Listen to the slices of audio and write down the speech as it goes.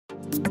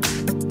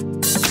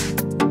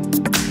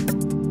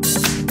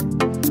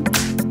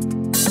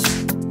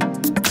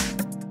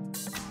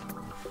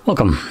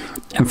Welcome!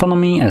 In front of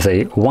me is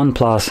a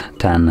OnePlus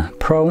 10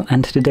 Pro,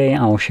 and today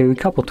I'll show you a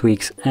couple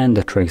tweaks and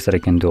the tricks that I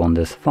can do on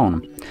this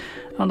phone.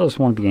 Now those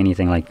won't be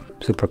anything like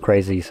super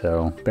crazy,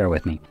 so bear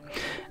with me.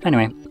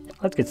 Anyway,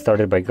 let's get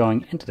started by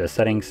going into the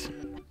settings.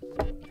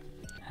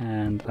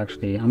 And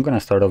actually, I'm gonna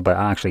start off by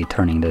actually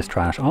turning this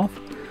trash off.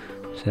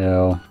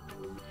 So,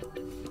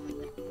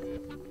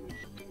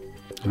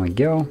 there we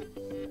go.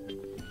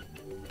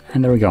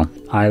 And there we go.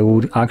 I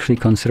would actually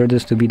consider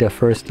this to be the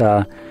first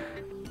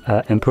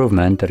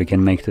improvement that you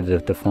can make to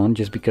the phone,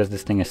 just because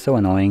this thing is so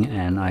annoying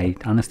and I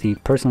honestly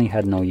personally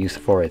had no use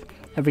for it.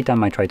 Every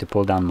time I try to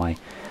pull down my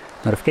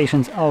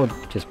notifications, I would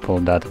just pull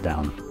that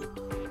down.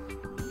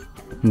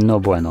 No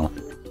bueno.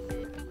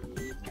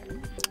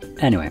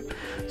 Anyway,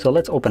 so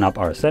let's open up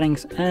our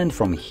settings, and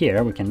from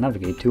here we can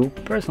navigate to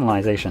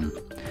personalization.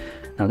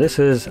 Now this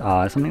is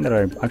something that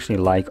I actually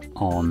like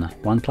on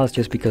OnePlus,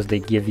 just because they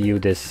give you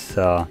this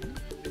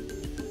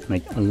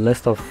like a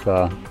list of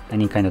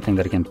any kind of thing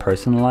that you can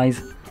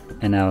personalize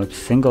in a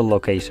single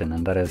location,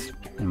 and that is,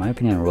 in my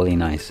opinion, really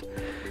nice.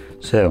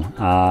 So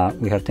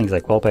we have things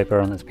like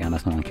wallpaper. Let's be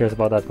honest, no one cares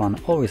about that one.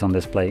 Always on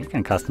display. You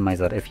can customize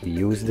that if you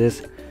use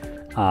this.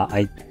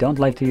 I don't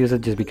like to use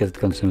it just because it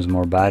consumes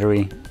more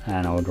battery,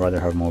 and I would rather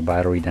have more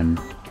battery than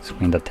a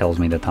screen that tells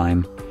me the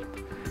time.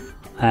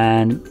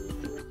 And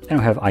then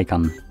we have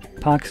icon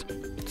packs.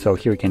 So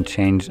here you can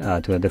change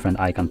to a different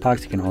icon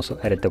packs. You can also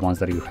edit the ones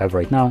that you have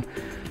right now.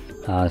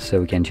 So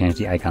we can change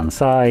the icon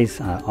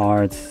size,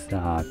 arts,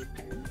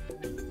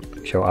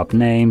 show up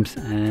names,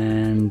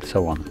 and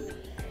so on.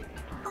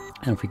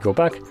 And if we go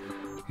back,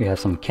 we have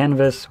some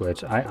canvas,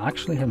 which I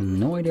actually have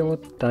no idea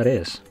what that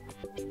is.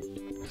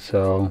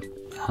 So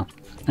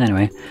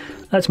anyway,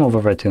 let's move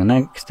over to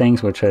next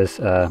things, which is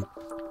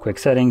quick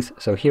settings.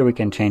 So here we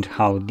can change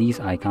how these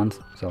icons,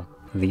 so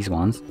these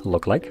ones,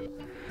 look like.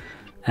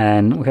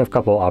 And we have a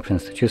couple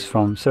options to choose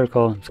from: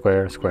 circle,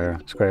 square, square,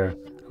 square,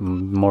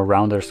 more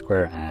rounder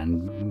square,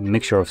 and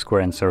mixture of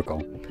square and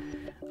circle.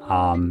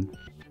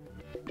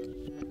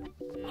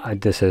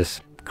 This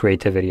is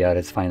creativity at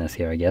its finest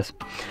here, I guess.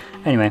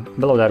 Anyway,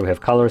 below that we have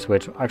colors,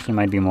 which actually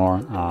might be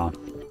more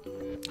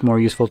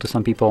useful to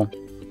some people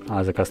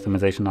as a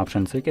customization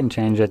option, so you can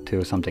change it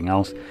to something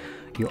else.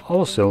 You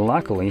also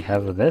luckily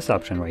have this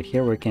option right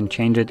here where you can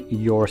change it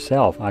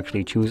yourself,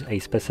 actually choose a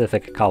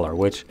specific color,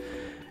 which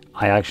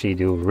I actually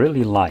do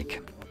really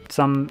like.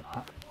 Some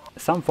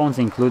phones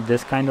include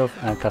this kind of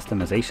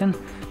customization,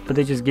 but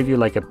they just give you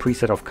like a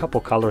preset of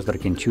couple colors that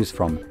you can choose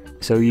from,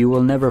 so you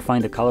will never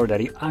find the color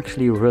that you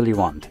actually really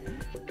want.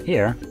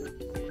 Here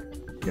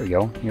you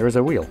go, here's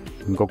a wheel,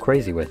 you can go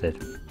crazy with it,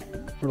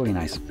 really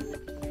nice.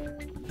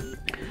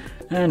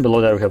 And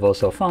below that we have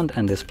also font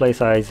and display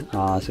size,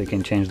 so you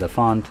can change the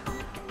font,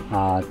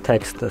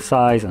 text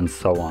size, and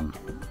so on.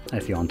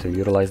 If you want to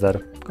utilize that,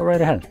 go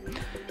right ahead.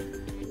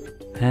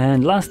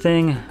 And last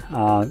thing,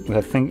 we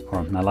have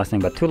not last thing,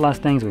 but two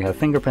last things. We have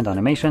fingerprint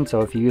animation.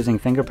 So if you're using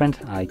fingerprint,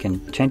 I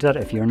can change that.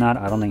 If you're not,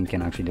 I don't think you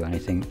can actually do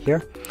anything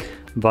here.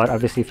 But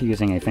obviously, if you're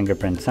using a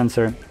fingerprint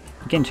sensor,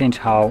 you can change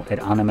how it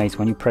animates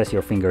when you press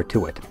your finger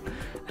to it.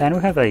 And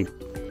we have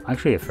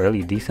actually a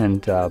fairly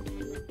decent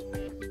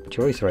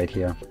choice right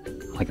here,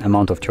 like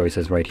amount of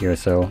choices right here.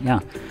 So yeah,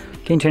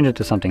 you can change it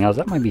to something else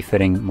that might be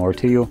fitting more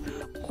to you.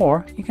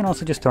 Or you can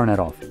also just turn it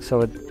off,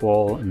 so it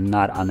will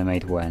not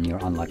animate when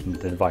you're unlocking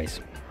the device.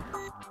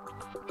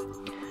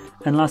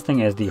 And last thing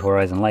is the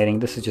horizon lighting.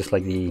 This is just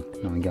like the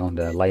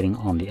lighting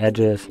on the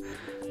edges.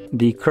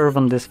 The curve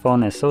on this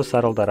phone is so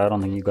subtle that I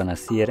don't think you're gonna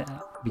see it,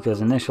 because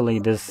initially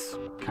this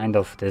kind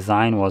of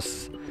design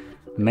was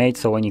made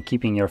so when you're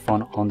keeping your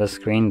phone on the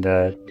screen,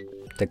 the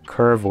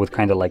curve would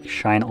kind of like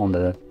shine on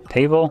the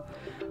table.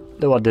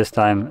 Though at this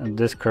time,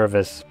 this curve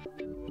is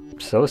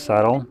so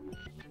subtle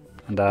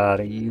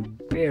that you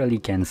barely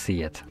can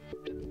see it.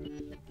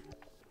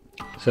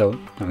 So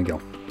there we go.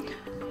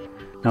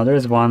 Now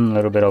there's one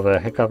little bit of a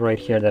hiccup right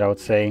here that I would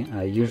say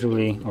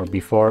usually, or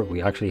before,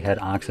 we actually had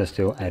access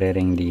to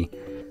editing the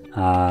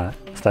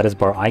status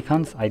bar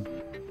icons. I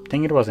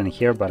think it was in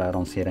here, but I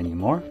don't see it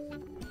anymore.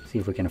 See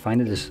if we can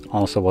find it. This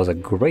also was a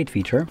great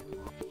feature.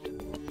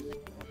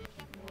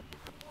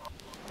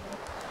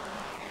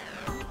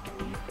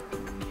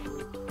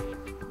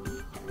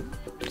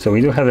 So we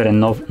do have it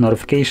in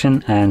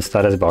notification and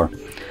status bar.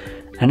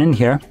 And in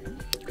here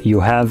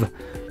you have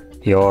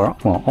your,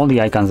 well, all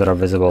the icons that are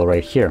visible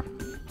right here.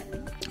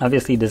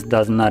 Obviously this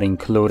does not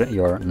include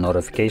your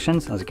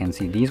notifications, as you can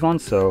see these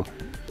ones, so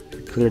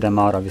clear them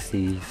out.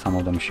 Obviously some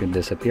of them should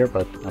disappear,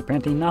 but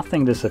apparently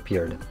nothing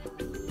disappeared.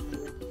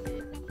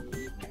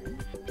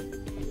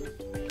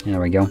 There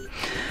we go.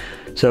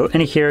 So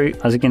in here,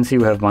 as you can see,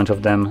 we have a bunch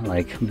of them,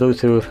 like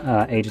Bluetooth,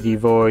 HD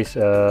voice,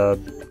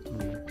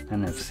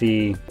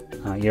 NFC,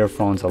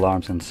 earphones,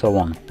 alarms, and so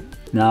on.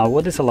 Now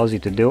what this allows you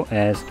to do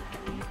is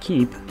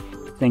keep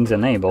things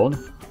enabled,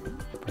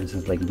 for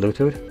instance like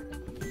Bluetooth.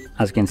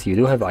 As you can see, you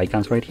do have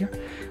icons right here,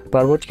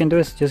 but what you can do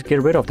is just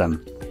get rid of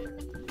them.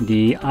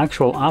 the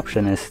actual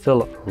option is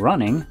still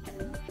running,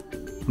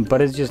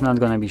 but it's just not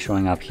going to be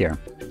showing up here.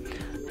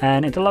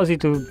 And it allows you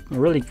to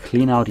really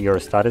clean out your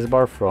status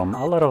bar from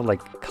a lot of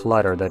like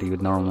clutter that you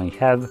would normally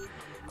have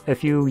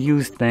if you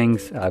use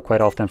things quite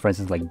often, for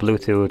instance, like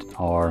Bluetooth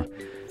or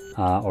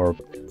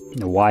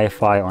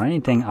Wi-Fi or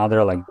anything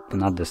other like do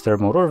not disturb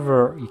mode,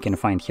 whatever you can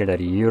find here that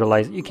you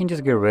utilize. You can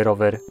just get rid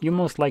of it. You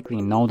most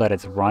likely know that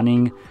it's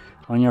running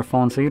on your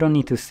phone, so you don't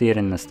need to see it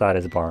in the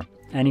status bar.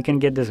 And you can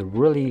get this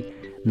really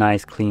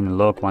nice clean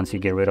look once you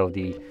get rid of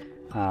these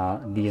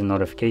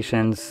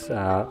notifications.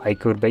 I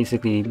could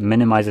basically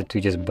minimize it to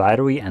just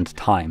battery and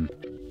time,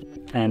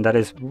 and that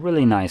is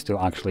really nice to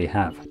actually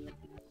have.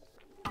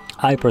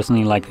 I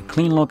personally like a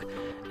clean look,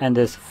 and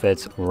this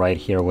fits right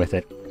here with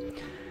it.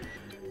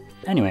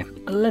 Anyway,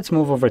 let's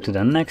move over to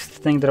the next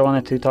thing that I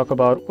wanted to talk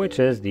about, which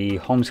is the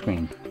home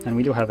screen. And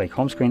we do have a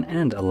home screen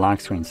and a lock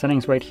screen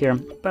settings right here,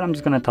 but I'm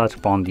just going to touch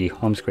upon the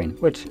home screen,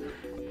 which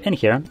in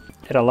here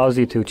it allows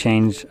you to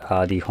change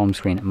the home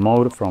screen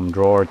mode from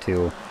drawer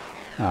to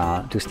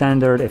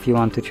standard if you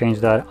want to change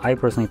that. I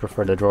personally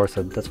prefer the drawer,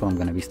 so that's what I'm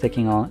going to be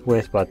sticking on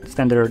with, but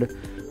standard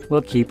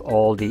will keep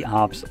all the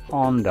apps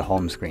on the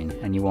home screen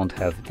and you won't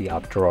have the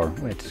app drawer,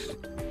 which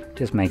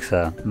just makes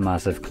a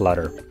massive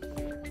clutter.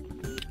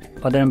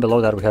 But then below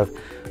that we have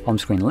home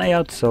screen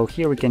layout, so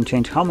here we can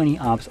change how many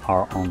apps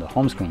are on the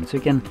home screen, so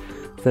you can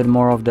fit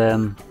more of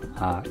them,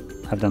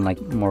 have them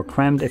like more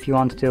crammed if you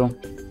want to,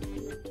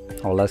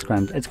 or less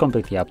crammed. It's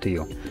completely up to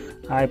you.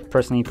 I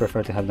personally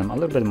prefer to have them a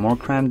little bit more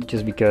crammed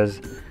just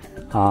because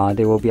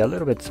they will be a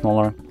little bit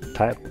smaller,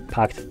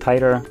 packed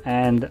tighter,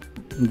 and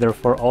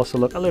therefore also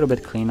look a little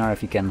bit cleaner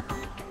if you can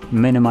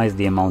minimize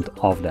the amount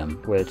of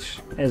them, which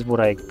is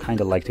what I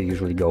kind of like to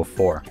usually go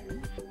for.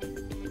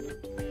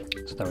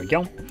 So there we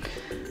go.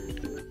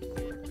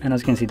 And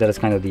as you can see, that is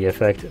kind of the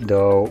effect,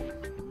 though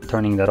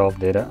turning that off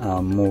did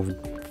move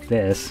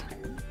this,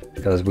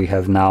 because we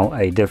have now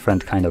a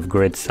different kind of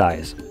grid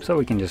size, so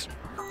we can just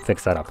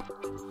fix that up.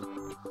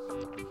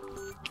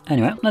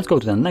 Anyway, let's go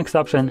to the next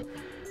option,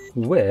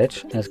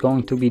 which is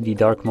going to be the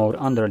dark mode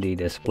under the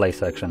display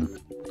section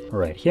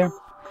right here.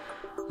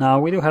 Now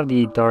we do have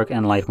the dark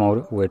and light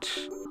mode,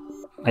 which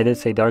I did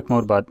say dark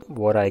mode, but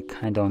what I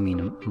kind of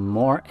mean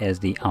more is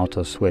the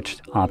auto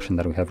switched option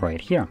that we have right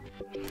here,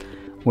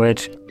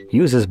 which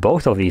uses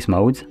both of these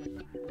modes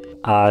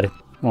at,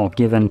 well,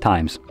 given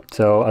times.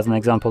 So as an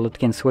example, it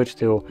can switch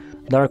to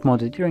dark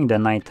mode during the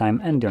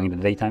nighttime, and during the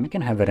daytime you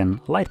can have it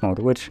in light mode,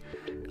 which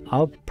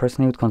I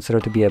personally would consider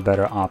to be a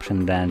better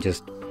option than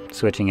just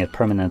switching it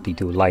permanently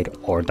to light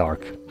or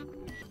dark.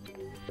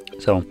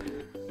 So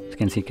as you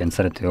can see, you can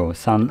set it to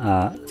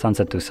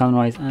sunset to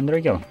sunrise, and there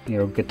you go,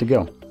 you're good to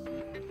go.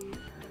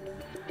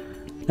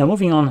 Now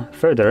moving on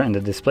further in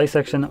the display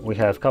section, we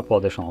have a couple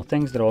additional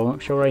things that I'll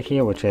show right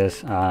here, which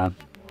is let's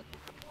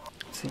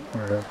see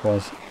where it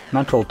was,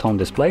 natural tone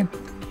display.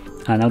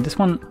 Now this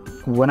one,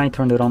 when I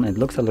turned it on, it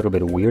looks a little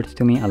bit weird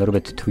to me, a little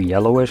bit too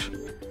yellowish,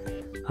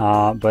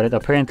 but it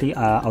apparently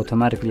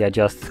automatically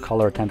adjusts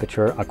color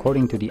temperature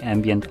according to the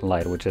ambient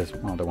light, which is,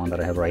 well, the one that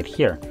I have right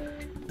here.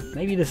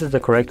 Maybe this is the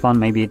correct one,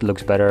 maybe it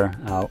looks better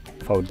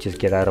if I would just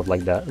get out of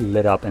like the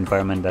lit up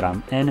environment that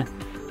I'm in.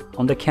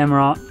 On the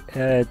camera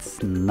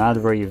it's not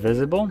very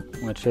visible,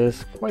 which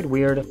is quite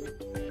weird,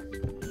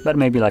 but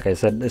maybe, like I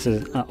said, this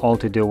is all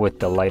to do with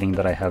the lighting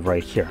that I have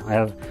right here. I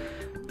have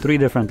 3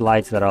 different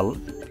lights that are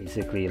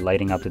basically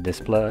lighting up the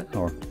display,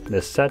 or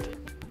this set,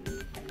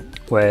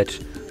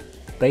 which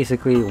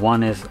basically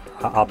one is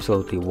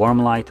absolutely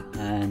warm light,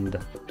 and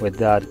with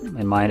that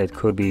in mind it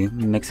could be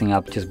mixing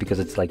up just because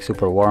it's like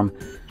super warm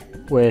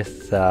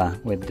with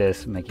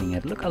this, making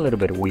it look a little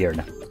bit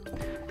weird.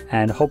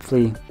 And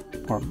hopefully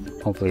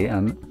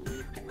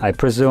I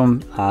presume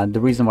the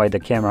reason why the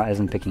camera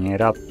isn't picking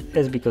it up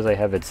is because I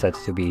have it set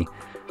to be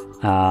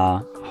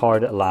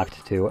hard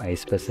locked to a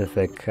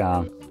specific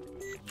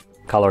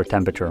color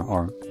temperature,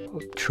 or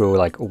true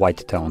like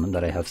white tone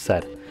that I have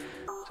set.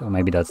 So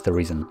maybe that's the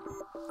reason.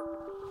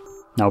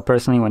 Now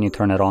personally, when you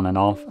turn it on and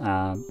off,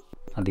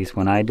 at least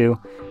when I do,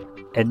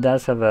 it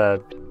does have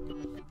a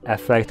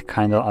effect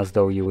kind of as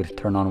though you would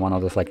turn on one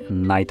of those like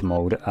night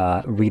mode,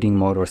 reading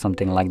mode or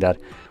something like that,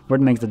 where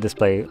it makes the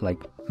display like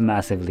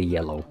massively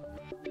yellow.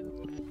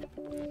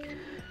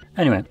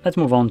 Anyway, let's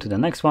move on to the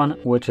next one,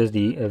 which is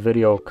the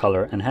video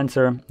color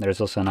enhancer. There's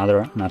also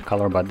another, not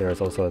color, but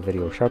there's also a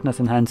video sharpness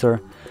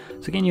enhancer.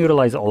 So you can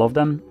utilize all of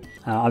them.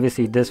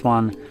 Obviously this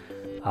one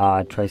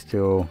tries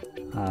to,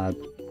 I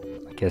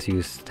guess,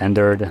 use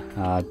standard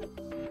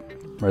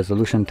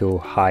resolution to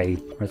high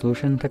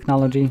resolution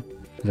technology.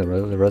 Is it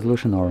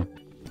resolution or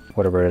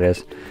whatever it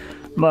is?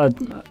 But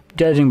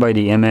judging by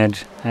the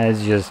image,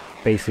 it's just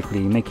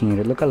basically making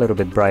it look a little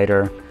bit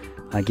brighter,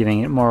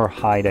 giving it more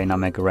high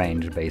dynamic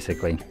range,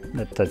 basically.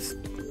 That's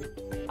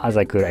as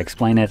I could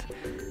explain it.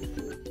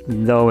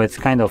 Though it's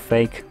kind of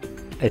fake,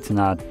 it's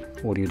not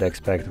what you'd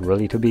expect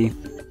really to be.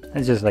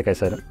 It's just, like I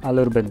said, a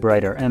little bit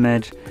brighter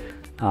image,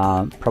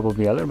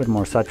 probably a little bit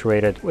more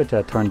saturated with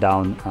turned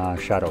down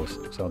shadows,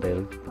 so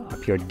they'll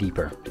appear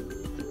deeper.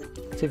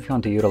 So if you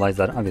want to utilize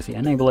that, obviously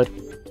enable it.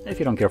 If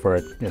you don't care for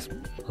it, just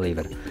leave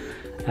it.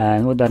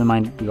 And with that in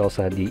mind, we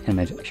also have the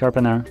image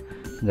sharpener.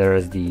 There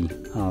is the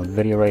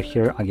video right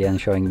here, again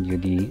showing you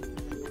the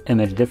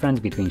image difference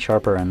between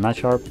sharper and not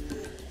sharp.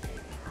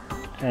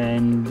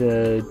 And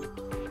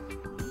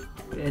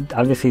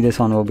obviously this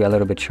one will be a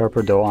little bit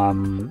sharper, though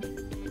I'm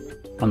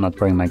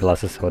not wearing my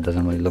glasses, so it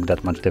doesn't really look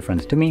that much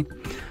different to me.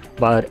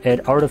 But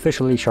it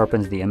artificially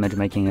sharpens the image,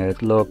 making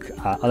it look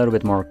a little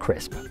bit more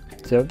crisp.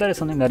 So if that is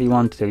something that you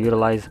want to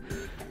utilize,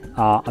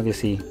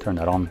 obviously turn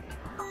that on.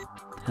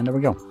 And there we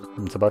go.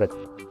 That's about it.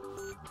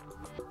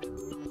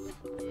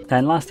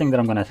 And last thing that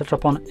I'm going to touch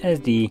upon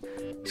is the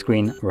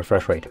screen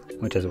refresh rate,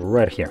 which is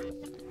right here.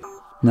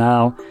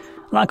 Now,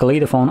 luckily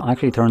the phone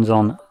actually turns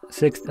on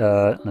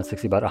not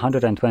 60, but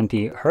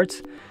 120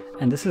 Hertz,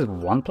 and this is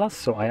OnePlus,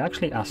 so I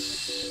actually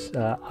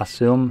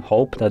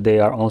hope that they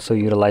are also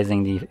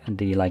utilizing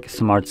the like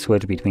smart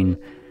switch between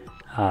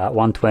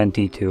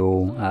 120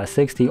 to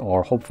 60,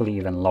 or hopefully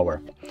even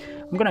lower.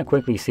 I'm gonna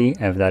quickly see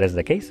if that is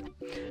the case,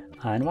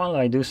 and while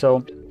I do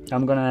so,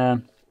 I'm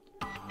gonna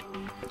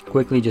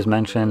quickly just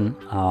mention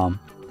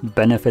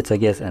benefits, I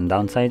guess, and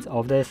downsides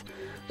of this.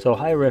 So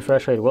high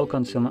refresh rate will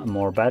consume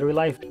more battery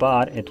life,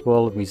 but it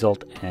will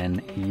result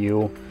in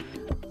you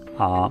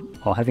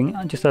having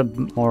just a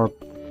more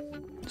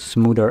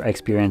smoother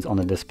experience on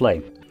the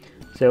display.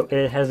 So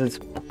it has its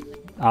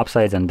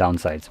upsides and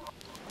downsides.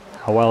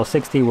 While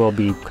 60 will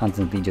be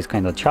constantly just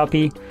kind of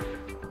choppy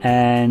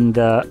and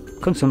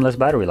consume less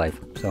battery life.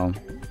 So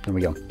there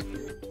we go.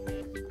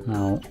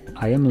 Now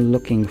I am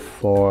looking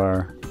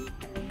for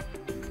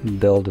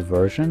build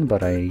version,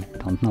 but I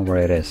don't know where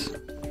it is.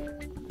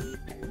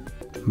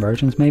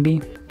 Versions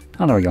maybe?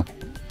 Oh, there we go.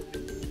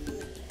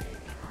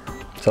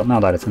 So now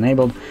that it's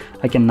enabled,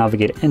 I can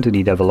navigate into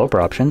the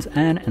developer options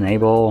and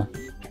enable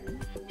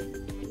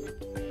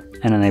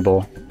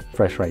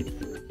refresh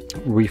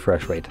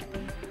rate.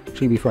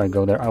 Actually, before I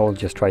go there, I will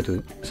just try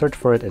to search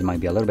for it. It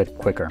might be a little bit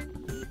quicker.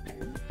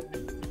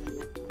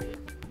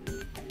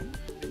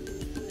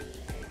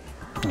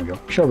 There we go.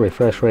 Show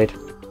refresh rate.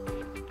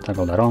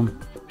 Toggle that on.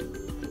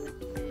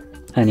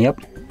 And yep,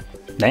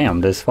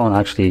 damn, this phone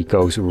actually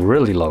goes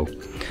really low.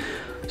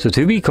 So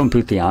to be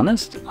completely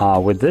honest,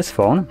 with this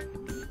phone,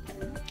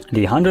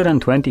 the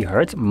 120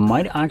 Hertz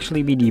might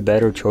actually be the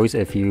better choice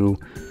if you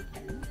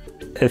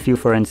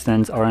for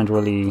instance aren't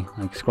really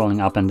like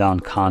scrolling up and down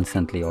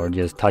constantly or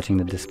just touching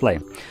the display.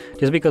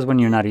 Just because when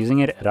you're not using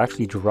it, it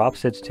actually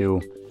drops it to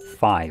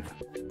 5.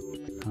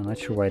 I'm not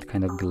sure why it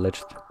kind of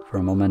glitched for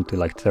a moment to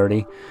like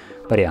 30.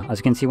 But yeah, as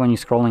you can see, when you're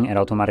scrolling, it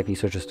automatically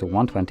switches to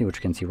 120, which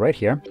you can see right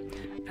here.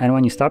 And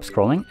when you stop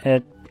scrolling,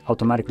 it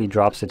automatically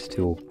drops it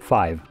to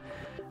 5.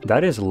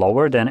 That is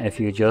lower than if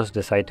you just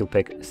decide to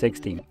pick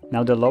 60.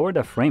 Now, the lower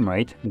the frame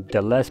rate,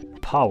 the less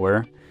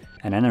power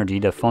and energy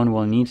the phone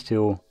will need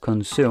to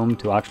consume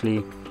to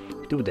actually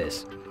do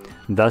this.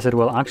 Thus, it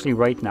will actually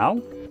right now,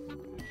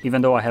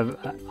 even though I have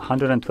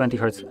 120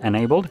 Hertz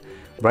enabled,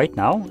 right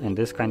now, in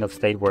this kind of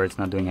state where it's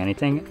not doing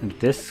anything,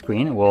 this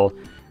screen will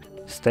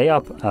stay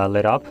up,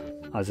 lit up,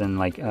 as in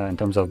like in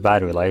terms of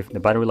battery life. The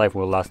battery life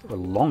will last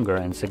longer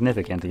and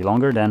significantly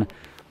longer than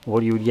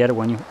what you would get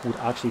when you would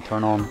actually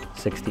turn on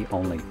 60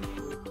 only.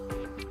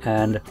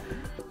 And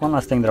one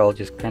last thing that I'll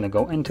just kind of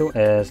go into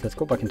is, let's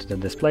go back into the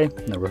display,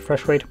 the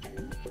refresh rate.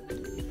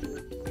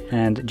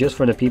 And just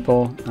for the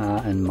people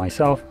and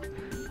myself,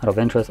 out of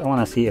interest, I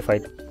want to see if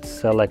I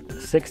select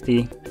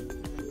 60,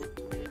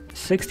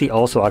 60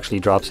 also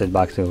actually drops it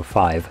back to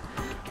 5.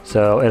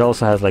 So it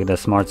also has like the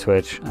smart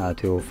switch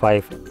to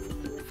 5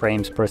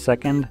 frames per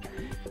second,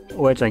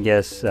 which I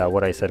guess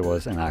what I said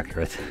was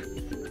inaccurate.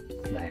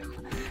 Damn,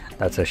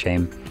 that's a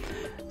shame.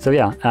 So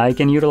yeah, I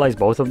can utilize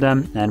both of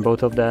them, and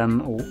both of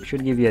them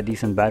should give you a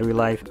decent battery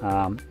life.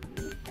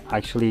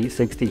 Actually,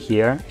 60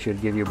 here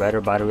should give you better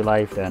battery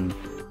life than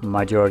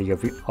majority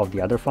of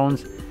the other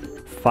phones.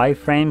 5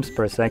 frames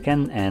per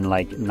second and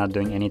like not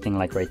doing anything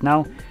like right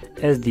now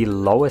is the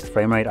lowest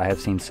frame rate I have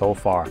seen so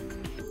far.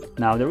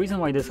 Now, the reason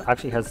why this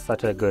actually has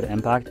such a good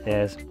impact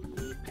is,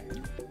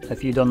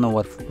 if you don't know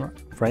what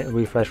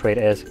refresh rate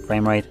is,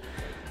 frame rate,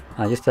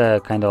 just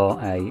a kind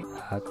of a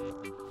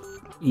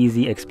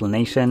easy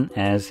explanation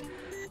is,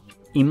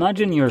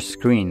 imagine your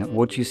screen,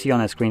 what you see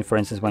on a screen, for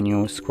instance, when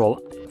you scroll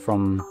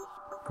from,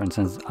 for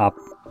instance, up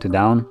to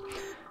down.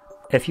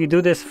 If you do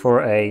this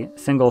for a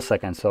single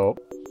second, so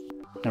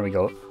there we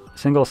go,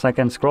 single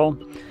second scroll,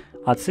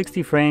 at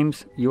 60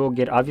 frames, you will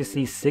get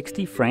obviously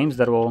 60 frames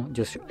that will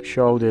just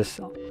show this,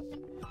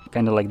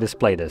 kind of like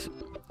display this.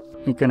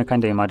 You can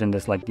kind of imagine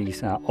this like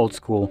these old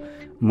school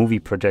movie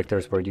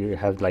projectors where you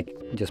have like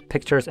just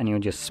pictures and you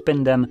just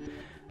spin them,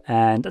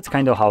 and that's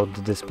kind of how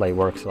the display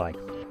works like.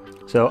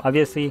 So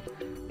obviously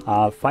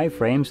 5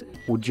 frames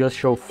would just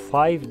show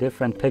 5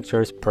 different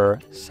pictures per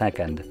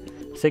second.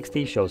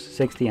 60 shows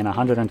 60 and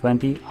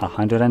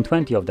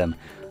 120 of them.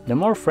 The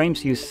more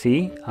frames you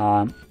see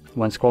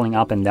when scrolling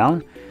up and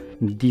down,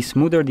 the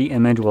smoother the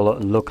image will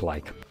look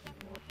like.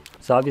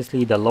 So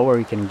obviously the lower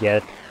you can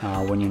get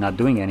when you're not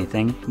doing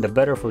anything, the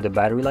better for the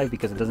battery life,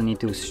 because it doesn't need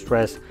to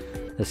stress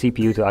the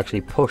CPU to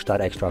actually push that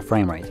extra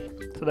frame rate.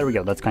 So there we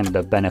go, that's kind of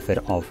the benefit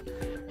of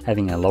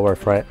having a lower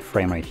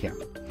frame rate here.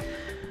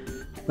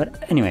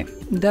 But anyway,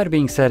 that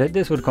being said,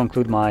 this would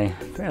conclude my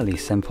fairly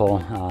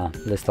simple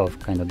list of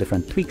kind of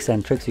different tweaks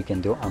and tricks you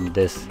can do on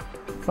this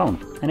phone.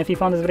 And if you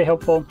found this video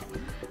helpful,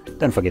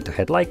 don't forget to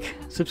hit like,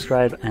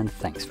 subscribe, and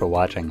thanks for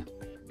watching.